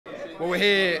Well, we're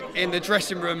here in the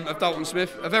dressing room of Dalton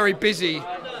Smith, a very busy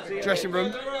dressing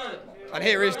room. And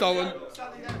here is Dalton.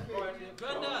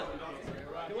 Grandad,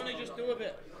 you want to just do a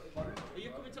bit? Are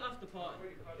you coming to after party?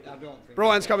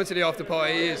 Brian's coming to the after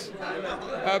party, he is.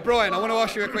 Brian, I want to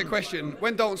ask you a quick question.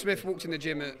 When Dalton Smith walked in the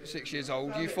gym at 6 years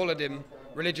old, you followed him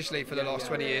religiously for the last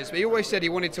 20 years, but he always said he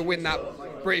wanted to win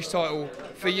that British title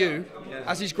for you.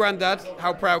 As his granddad,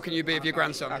 how proud can you be of your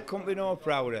grandson? I couldn't be no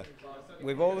prouder.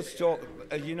 We've always talked,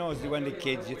 as you know, as when the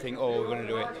kids, you think, oh, we're going to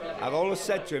do it. I've always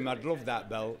said to him, I'd love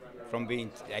that belt from being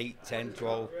 8, 10,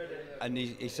 12. And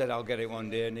he said, I'll get it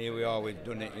one day, and here we are, we've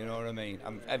done it, you know what I mean?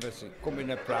 I'm ever since, couldn't be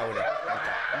no prouder.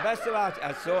 And best of all,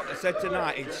 I said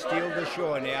tonight, he'd steal the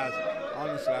show, and he has.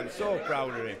 Honestly, I'm so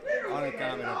proud of him. I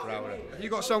can't be no prouder. Have you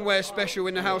got somewhere special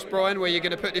in the house, Brian, where you're going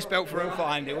to put this belt for him?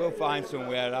 We'll find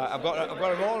somewhere. I've got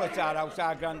them all at our house,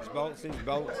 our Grant's belts, his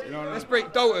belts, you know what I mean? Let's bring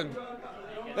Dalton.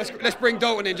 Let's bring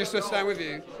Dalton in just to stand with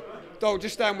you. Dalton,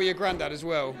 just stand with your granddad as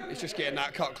well. He's just getting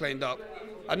that cut cleaned up.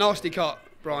 A nasty cut,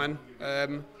 Brian.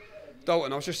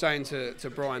 Dalton, I was just saying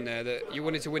to Brian there that you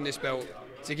wanted to win this belt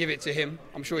to give it to him.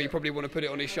 I'm sure you probably want to put it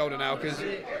on his shoulder now because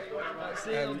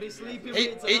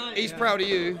he's proud of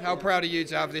you. How proud are you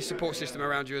to have this support system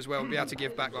around you as well and be able to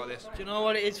give back like this? Do you know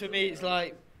what it is for me? It's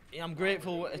like, I'm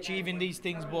grateful achieving these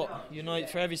things, but you know,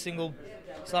 it's for every single.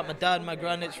 It's like my dad, my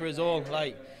granddad, it's for us all.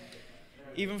 Like,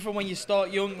 even from when you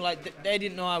start young, like they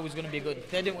didn't know I was going to be good.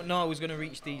 They didn't know I was going to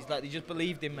reach these. Like, they just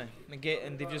believed in me,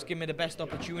 and they've just given me the best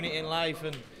opportunity in life.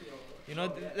 And you know,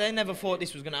 they never thought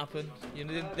this was going to happen. You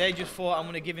know, they just thought I'm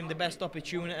going to give him the best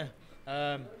opportunity,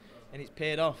 and it's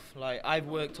paid off. Like, I've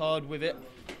worked hard with it,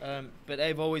 but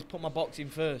they've always put my boxing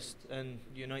first. And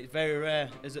you know, it's very rare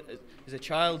as a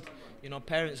child. You know,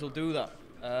 parents will do that,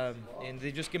 and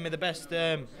they just give me the best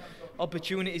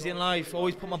opportunities in life.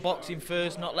 Always put my boxing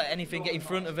first, not let anything get in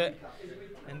front of it.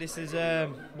 And this is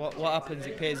what happens,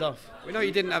 it pays off. We know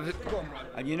you didn't have it.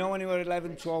 And you know, when you were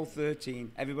 11, 12,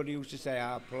 13, everybody used to say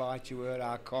how polite you were,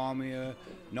 how calm you were,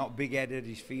 not big-headed,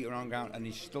 his feet are on ground, and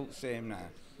he's still the same now.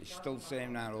 He's still the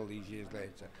same now all these years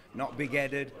later. Not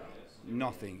big-headed,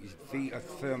 nothing. His feet are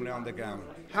firmly on the ground.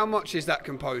 How much is that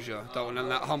composure, Dalton,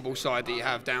 and that humble side that you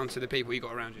have down to the people you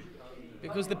got around you?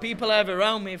 Because the people I have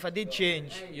around me, if I did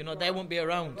change, you know, they won't be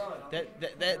around.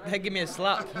 They give me a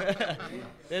slap.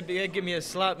 They'd give me a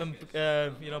slap and,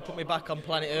 you know, put me back on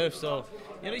planet Earth. So,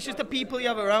 you know, it's just the people you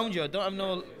have around you. I don't have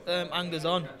no angers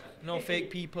on, no fake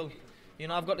people. You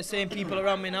know, I've got the same people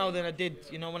around me now than I did,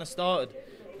 you know, when I started.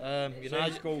 You know,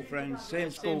 Same school friends, same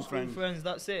school friends.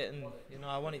 That's it. And, you know,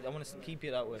 I want to keep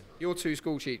it that way. Your two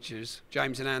school teachers,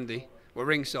 James and Andy, were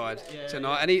ringside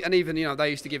tonight, and even, you know, they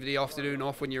used to give you the afternoon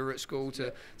off when you were at school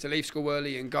to leave school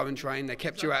early and go and train. They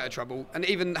kept you out of trouble, and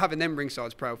even having them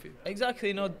ringside's proud for you. Exactly,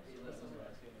 you know,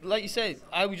 like you said,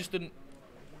 I was just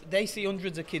they see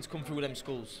hundreds of kids come through them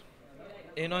schools,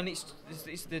 you know, and it's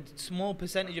the small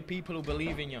percentage of people who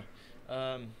believe in you,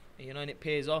 you know, and it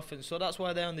pays off, and so that's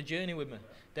why they're on the journey with me.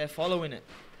 They're following it,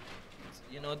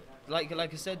 you know, like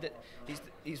I said, that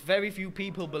it's very few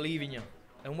people believe in you.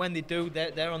 And when they do,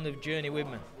 they're on the journey with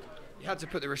me. You had to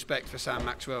put the respect for Sam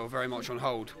Maxwell very much on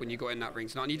hold when you got in that ring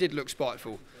tonight. And you did look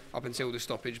spiteful up until the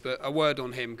stoppage, but a word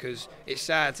on him, because it's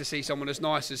sad to see someone as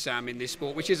nice as Sam in this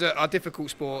sport, which is a difficult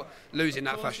sport, lose in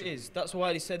that fashion. It is. That's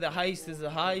why they said the highest is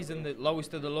the highs and the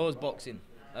lowest of the lows boxing.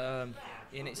 And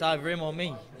it's either him or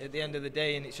me at the end of the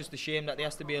day, and it's just a shame that there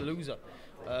has to be a loser.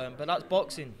 But that's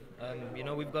boxing. You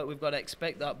know, we've got to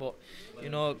expect that. But, you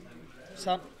know,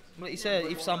 Sam, like you said,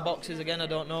 if Sam boxes again, I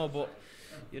don't know, but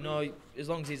you know, as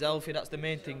long as he's healthy, that's the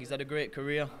main thing. He's had a great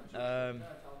career, and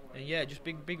yeah, just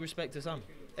big respect to Sam.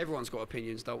 Everyone's got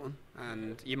opinions, Dalton,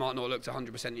 and you might not have looked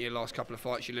 100% in your last couple of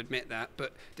fights, you'll admit that,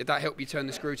 but did that help you turn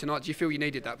the screw tonight? Do you feel you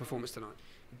needed that performance tonight?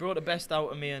 It brought the best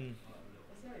out of me, and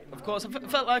of course I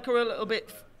felt like I was a little bit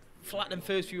flat in the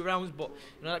first few rounds, but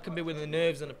you know, that can be with the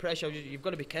nerves and the pressure. You've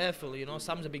got to be careful, you know.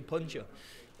 Sam's a big puncher.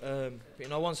 You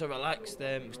know, once I relaxed,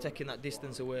 was taking that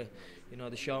distance away. You know,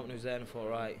 the sharpness was there, and I thought,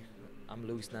 right, I'm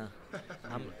loose now.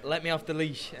 Let me off the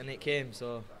leash, and it came.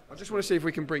 So I just want to see if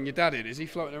we can bring your dad in. Is he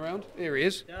floating around? Here he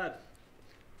is. Dad.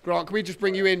 Grant, can we just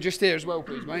bring you in just here as well,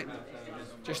 please, mate?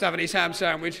 Just having his ham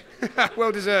sandwich.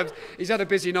 Well deserved. He's had a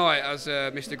busy night as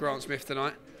Mr. Grant Smith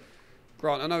tonight.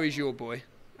 Grant, I know he's your boy,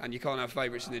 and you can't have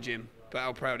favourites in the gym, but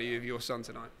how proud are you of your son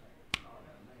tonight?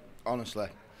 Honestly,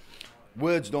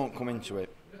 words don't come into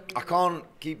it. I can't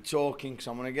keep talking because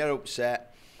I'm going to get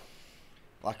upset.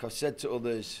 Like I said to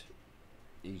others,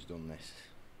 he's done this.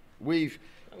 We've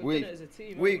done it as a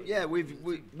team,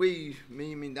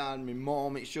 me, my dad, my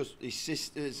mum, it's just his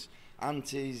sisters,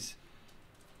 aunties,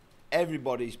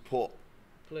 everybody's put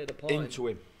into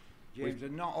him. James,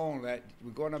 and not only,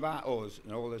 we're going about us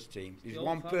and all this team. There's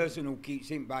one person who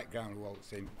keeps in background who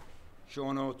walks in.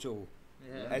 Sean O'Toole,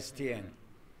 STN.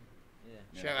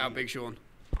 Shout out Big Sean.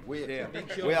 We have.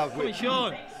 Come on,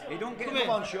 Sean. He don't get Come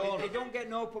on, Sean. He don't get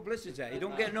no publicity. He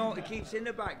don't get no. He keeps in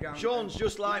the background. Sean's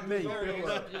just like me.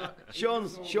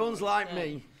 Sean's like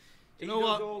me. He know does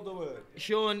what? all the work.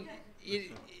 Sean,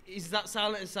 he's that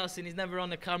silent assassin. He's never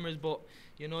on the cameras, but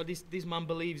you know this man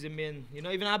believes in me, and you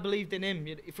know even I believed in him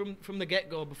from the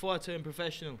get-go. Before I turned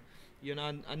professional, you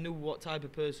know I knew what type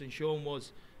of person Sean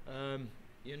was.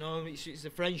 You know it's a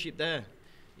friendship there.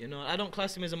 You know I don't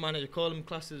class him as a manager. Call him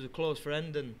class as a close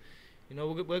friend, and you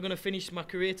know we're going to finish my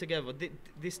career together.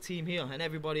 This team here and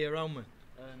everybody around me.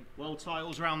 World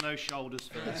titles round those shoulders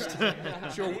first.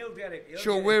 Sean, He'll get it.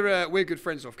 Sean, we're good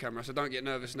friends off camera, so don't get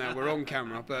nervous now. We're on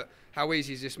camera, but how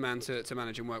easy is this man to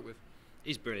manage and work with?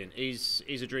 He's brilliant. He's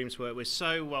a dream to work with.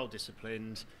 So well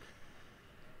disciplined.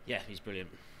 Yeah, he's brilliant.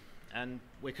 And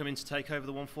we're coming to take over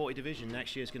the 140 division.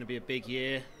 Next year's going to be a big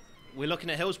year. We're looking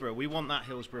at Hillsborough. We want that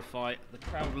Hillsborough fight. The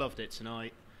crowd loved it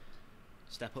tonight.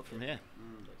 Step up from here.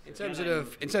 In terms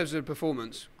of the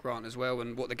performance, Grant, as well,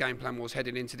 and what the game plan was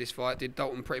heading into this fight, did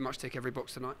Dalton pretty much tick every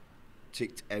box tonight?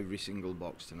 Ticked every single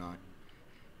box tonight.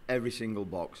 Every single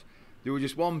box. There was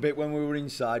just one bit when we were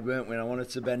inside, weren't we? And I wanted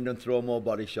to bend and throw more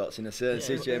body shots in a certain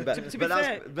situation. But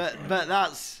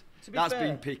that's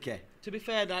been picky. To be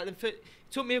fair, it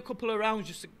took me a couple of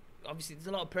rounds. Obviously, there's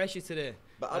a lot of pressure today.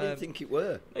 But I didn't think it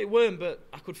were. It weren't, but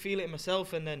I could feel it in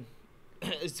myself, and then.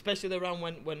 Especially the round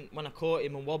when I caught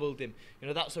him and wobbled him, you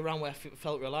know that's the round where I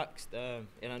felt relaxed, and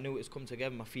I knew it was come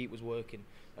together. My feet was working,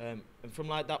 and from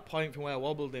like that point from where I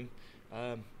wobbled him,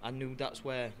 I knew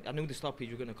the stoppage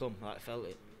was going to come. I felt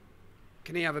it.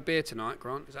 Can he have a beer tonight,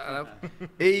 Grant? Is that allowed?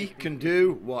 He can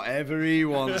do whatever he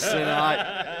wants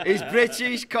tonight. He's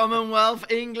British, Commonwealth,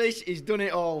 English, he's done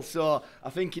it all. So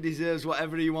I think he deserves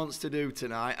whatever he wants to do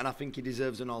tonight, and I think he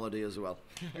deserves an holiday as well.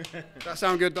 That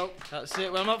sound good, Dol? That's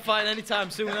it. Well, I'm not fighting anytime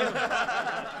soon.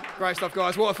 Great stuff,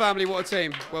 guys. What a family, what a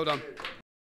team. Well done.